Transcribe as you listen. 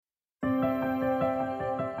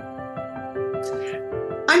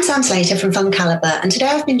I'm Sam Slater from Fund Calibre, and today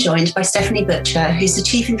I've been joined by Stephanie Butcher, who's the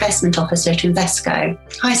Chief Investment Officer at Invesco.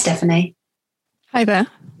 Hi, Stephanie. Hi there.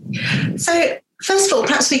 So, first of all,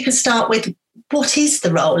 perhaps we could start with, what is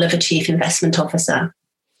the role of a Chief Investment Officer?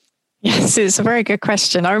 Yes, it's a very good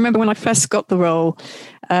question. I remember when I first got the role,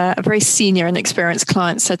 a very senior and experienced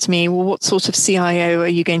client said to me, well, what sort of CIO are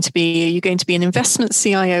you going to be? Are you going to be an investment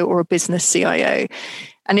CIO or a business CIO?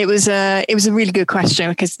 And it was a really good question,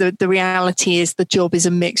 because the reality is the job is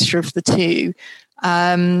a mixture of the two.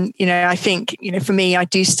 I think, for me, I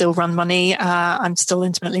do still run money. I'm still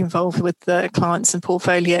intimately involved with the clients and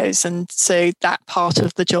portfolios. And so that part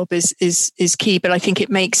of the job is key. But I think it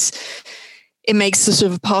makes the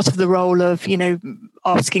sort of part of the role of,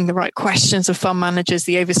 asking the right questions of fund managers,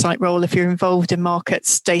 the oversight role, if you're involved in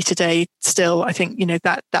markets day to day still, I think,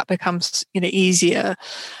 that becomes, easier.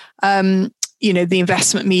 The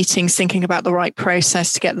investment meetings, thinking about the right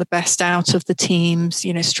process to get the best out of the teams,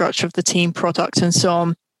 structure of the team, product, and so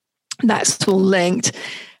on. That's all linked.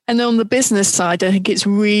 And then on the business side, I think it's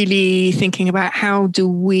really thinking about how do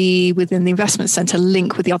we, within the investment centre,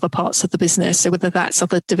 link with the other parts of the business. So whether that's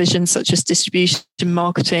other divisions such as distribution,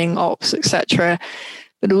 marketing, ops, etc.,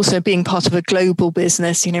 but also being part of a global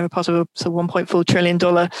business, we're part of a sort of $1.4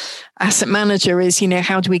 trillion asset manager, is,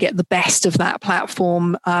 how do we get the best of that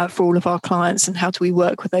platform for all of our clients, and how do we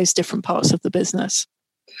work with those different parts of the business?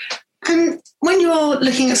 And when you're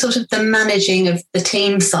looking at sort of the managing of the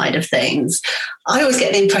team side of things, I always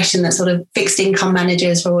get the impression that sort of fixed income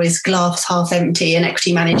managers are always glass half empty and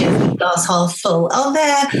equity managers glass half full. Are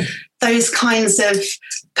there those kinds of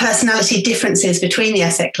personality differences between the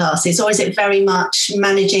asset classes, or is it very much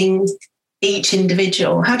managing each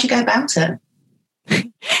individual? How do you go about it?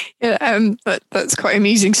 Yeah, that's quite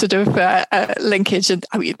amusing sort of linkage, and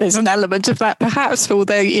I mean, there's an element of that perhaps,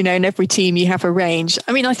 although in every team you have a range.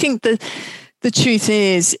 I mean, I think the truth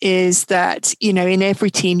is that in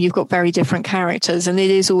every team you've got very different characters, and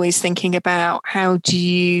it is always thinking about how do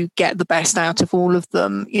you get the best out of all of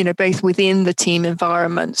them, both within the team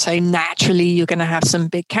environment. So naturally you're going to have some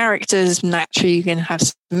big characters, naturally you're going to have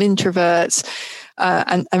some introverts.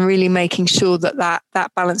 And really making sure that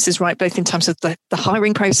balance is right, both in terms of the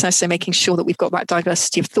hiring process, so making sure that we've got that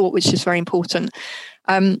diversity of thought, which is very important.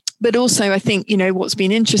 But also, I think, what's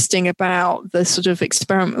been interesting about the sort of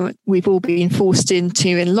experiment we've all been forced into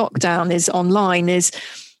in lockdown is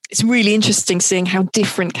it's really interesting seeing how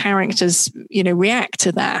different characters, react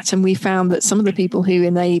to that. And we found that some of the people who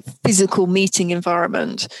in a physical meeting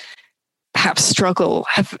environment perhaps struggle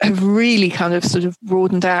have really kind of sort of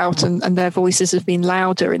broadened out, and their voices have been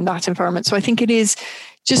louder in that environment. So I think it is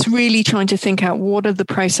just really trying to think out what are the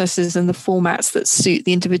processes and the formats that suit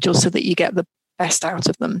the individual so that you get the best out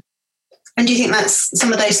of them. And do you think that's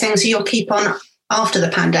some of those things you'll keep on after the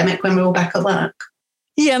pandemic when we're all back at work?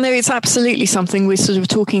 Yeah, no, it's absolutely something we're sort of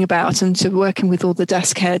talking about, and sort of working with all the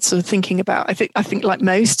desk heads, sort of thinking about. I think like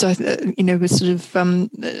most, we're sort of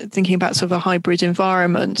thinking about sort of a hybrid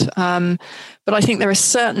environment. But I think there are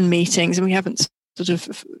certain meetings, and we haven't sort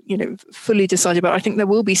of fully decided, but I think there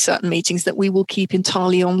will be certain meetings that we will keep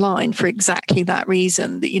entirely online for exactly that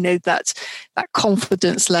reason. That that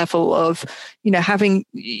confidence level of having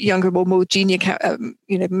younger or more junior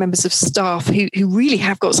members of staff who really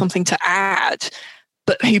have got something to add,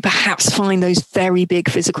 but who perhaps find those very big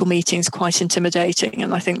physical meetings quite intimidating.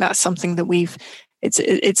 And I think that's something that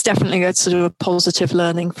it's definitely a sort of a positive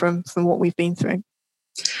learning from what we've been through.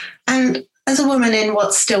 And as a woman in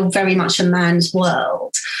what's still very much a man's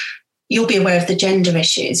world, you'll be aware of the gender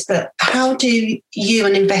issues, but how do you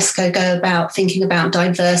and Invesco go about thinking about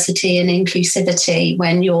diversity and inclusivity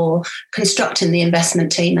when you're constructing the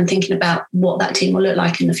investment team and thinking about what that team will look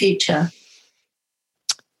like in the future?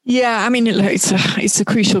 Yeah, I mean, it's a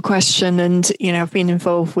crucial question, and I've been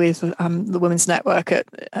involved with the Women's Network at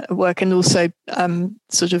work, and also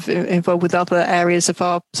sort of involved with other areas of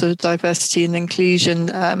our sort of diversity and inclusion,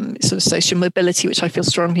 sort of social mobility, which I feel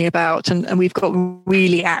strongly about, and we've got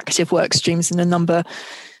really active work streams in a number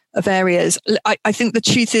of areas. I think the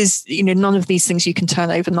truth is, none of these things you can turn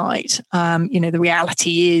overnight. The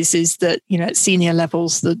reality is that at senior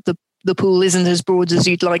levels, the pool isn't as broad as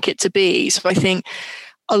you'd like it to be. So I think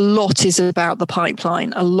a lot is about the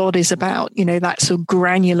pipeline. A lot is about, that sort of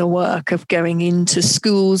granular work of going into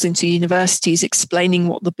schools, into universities, explaining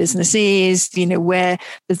what the business is,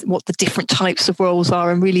 what the different types of roles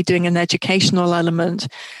are, and really doing an educational element.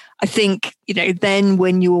 I think, then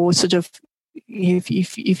when you're sort of,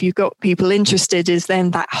 if you've got people interested, is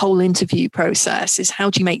then that whole interview process is how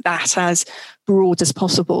do you make that as broad as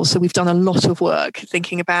possible? So we've done a lot of work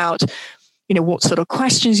thinking about what sort of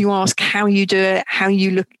questions you ask, how you do it, how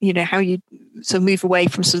you look, how you move away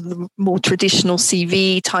from sort of the more traditional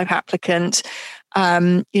CV type applicant.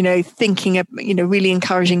 Thinking of, really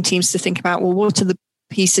encouraging teams to think about, well, what are the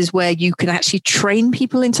pieces where you can actually train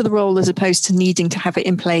people into the role as opposed to needing to have it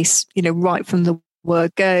in place, right from the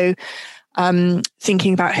word go.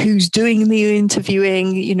 Thinking about who's doing the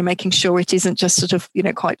interviewing, making sure it isn't just sort of,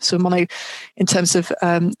 quite sort of mono in terms of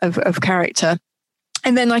character.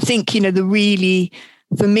 And then I think,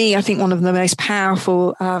 for me, I think one of the most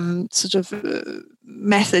powerful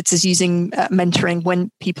methods is using mentoring when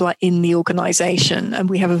people are in the organization. And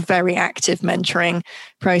we have a very active mentoring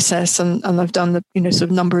process. And I've done the, sort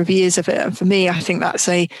of number of years of it. And for me, I think that's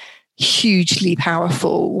a hugely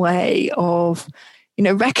powerful way of,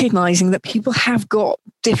 recognizing that people have got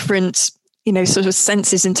different, sort of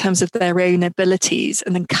senses in terms of their own abilities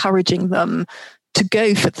and encouraging them to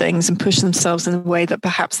go for things and push themselves in a way that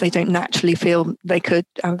perhaps they don't naturally feel they could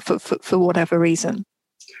for whatever reason.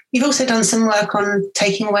 You've also done some work on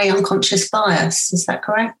taking away unconscious bias. Is that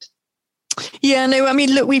correct? Yeah, no, I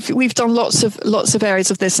mean, look, we've done lots of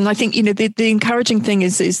areas of this. And I think, the encouraging thing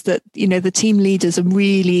is that, the team leaders are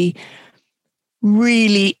really,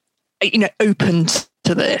 really, open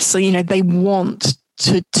to this. So, they want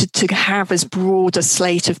to have as broad a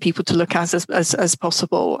slate of people to look at as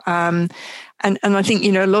possible. And I think,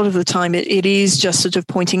 a lot of the time it is just sort of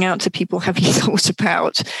pointing out to people, have you thought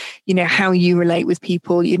about, how you relate with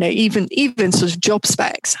people, even sort of job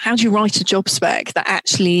specs. How do you write a job spec that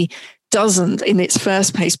actually doesn't in its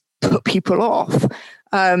first place put people off?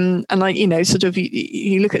 And I, sort of,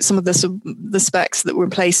 you look at some of the specs that were in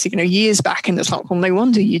place, years back, and it's like, well, no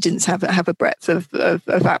wonder you didn't have a breadth of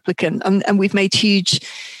applicant. And we've made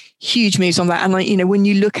huge moves on that. And when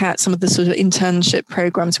you look at some of the sort of internship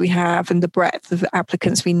programs we have and the breadth of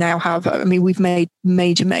applicants we now have, I mean, we've made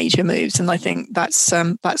major moves. And I think that's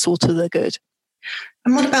all to the good.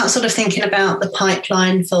 And what about sort of thinking about the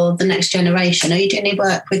pipeline for the next generation? Are you doing any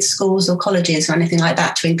work with schools or colleges or anything like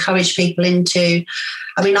that to encourage people into,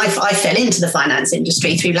 I mean, I fell into the finance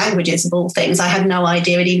industry through languages of all things. I had no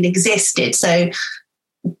idea it even existed. So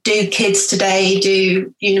do kids today,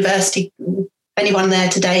 do university, anyone there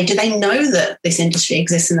today, do they know that this industry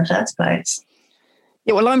exists in the first place?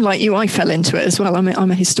 Yeah, well, I'm like you. I fell into it as well. I'm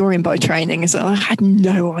a historian by training, so I had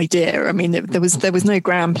no idea. I mean, there was no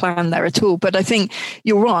grand plan there at all. But I think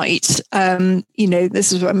you're right.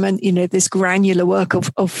 This is what I meant. This granular work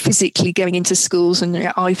of physically going into schools, and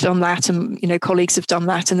I've done that, and colleagues have done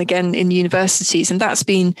that, and again in universities, and that's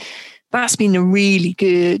been a really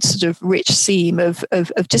good sort of rich seam of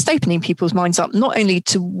just opening people's minds up, not only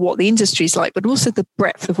to what the industry is like, but also the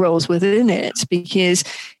breadth of roles within it, because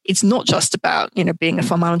it's not just about, being a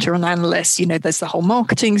fund manager or an analyst. There's the whole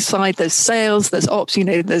marketing side, there's sales, there's ops,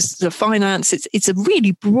 there's the finance. It's a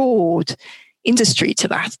really broad industry to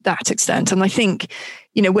that extent. And I think,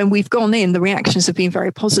 when we've gone in, the reactions have been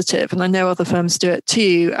very positive, and I know other firms do it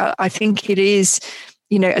too. I think it is,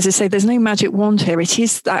 as I say, there's no magic wand here. It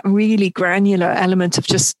is that really granular element of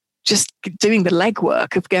just doing the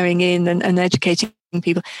legwork of going in and educating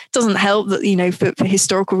people. It doesn't help that, for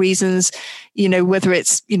historical reasons, whether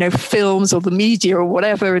it's, films or the media or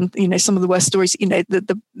whatever, and, some of the worst stories,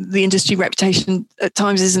 the industry reputation at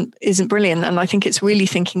times isn't brilliant. And I think it's really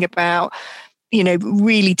thinking about,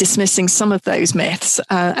 really dismissing some of those myths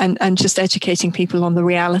and just educating people on the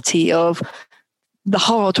reality of the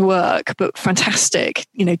hard work but fantastic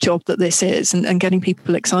job that this is, and getting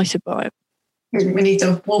people excited by it. We need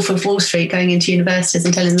the Wolf of Wall Street going into universities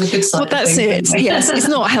and telling them the good side. Well, that's it. Yes, it's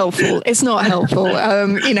not helpful. It's not helpful.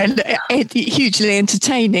 Hugely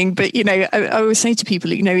entertaining, but I always say to people,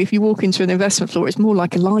 if you walk into an investment floor, it's more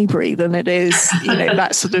like a library than it is,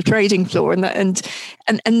 that sort of trading floor, and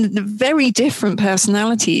the very different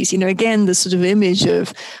personalities. Again, the sort of image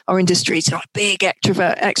of our industry is like big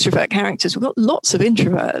extrovert characters. We've got lots of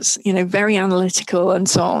introverts, very analytical and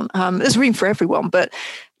so on. There's room for everyone, but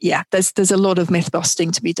yeah, there's a lot of myth busting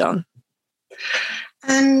to be done.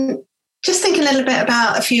 And just thinking a little bit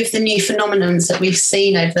about a few of the new phenomenons that we've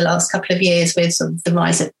seen over the last couple of years with sort of the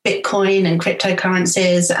rise of Bitcoin and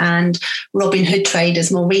cryptocurrencies and Robinhood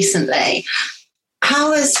traders more recently.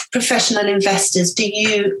 How, as professional investors, do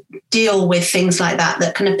you deal with things like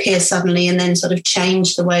that can appear suddenly and then sort of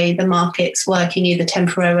change the way the market's working, either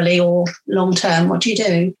temporarily or long term? What do you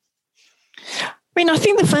do? I mean, I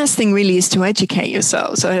think the first thing really is to educate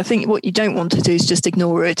yourself. So I think what you don't want to do is just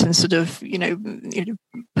ignore it and sort of,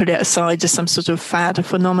 put it aside as some sort of fad or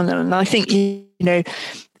phenomenon. And I think,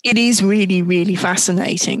 it is really, really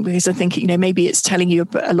fascinating, because I think, maybe it's telling you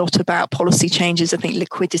a lot about policy changes. I think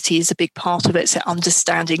liquidity is a big part of it. So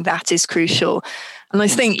understanding that is crucial. And I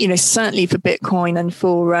think, certainly for Bitcoin and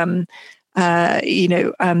for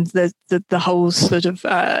the whole sort of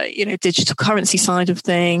digital currency side of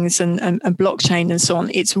things and blockchain and so on.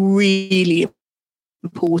 It's really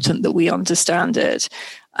important that we understand it.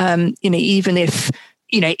 Even if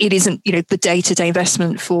it isn't the day-to-day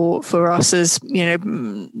investment for us as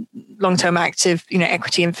long-term active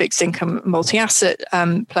equity and fixed income multi-asset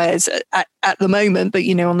players at the moment, but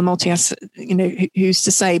on the multi-asset who's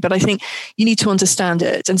to say. But I think you need to understand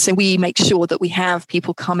it, and so we make sure that we have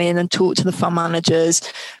people come in and talk to the fund managers,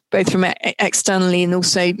 both from externally and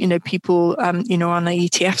also people on the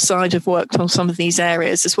ETF side have worked on some of these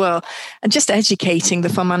areas as well, and just educating the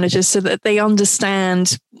fund managers so that they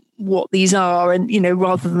understand what these are, and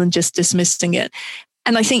rather than just dismissing it.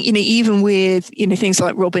 And I think even with things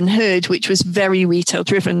like Robinhood, which was very retail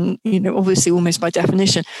driven, obviously almost by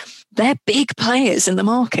definition, they're big players in the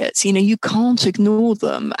markets. You can't ignore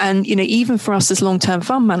them. And even for us as long-term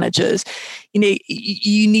fund managers,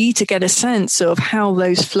 you need to get a sense of how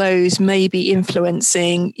those flows may be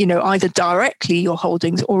influencing either directly your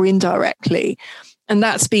holdings or indirectly. And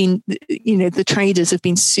that's been, the traders have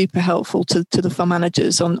been super helpful to the fund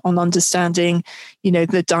managers on understanding,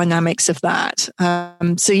 the dynamics of that.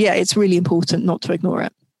 So yeah, it's really important not to ignore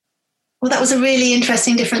it. Well, that was a really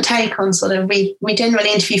interesting, different take on sort of, we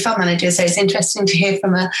generally interview fund managers, so it's interesting to hear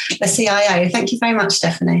from a CIO. Thank you very much,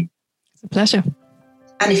 Stephanie. It's a pleasure.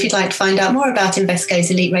 And if you'd like to find out more about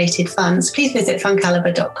Invesco's elite rated funds, please visit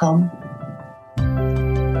fundcalibre.com.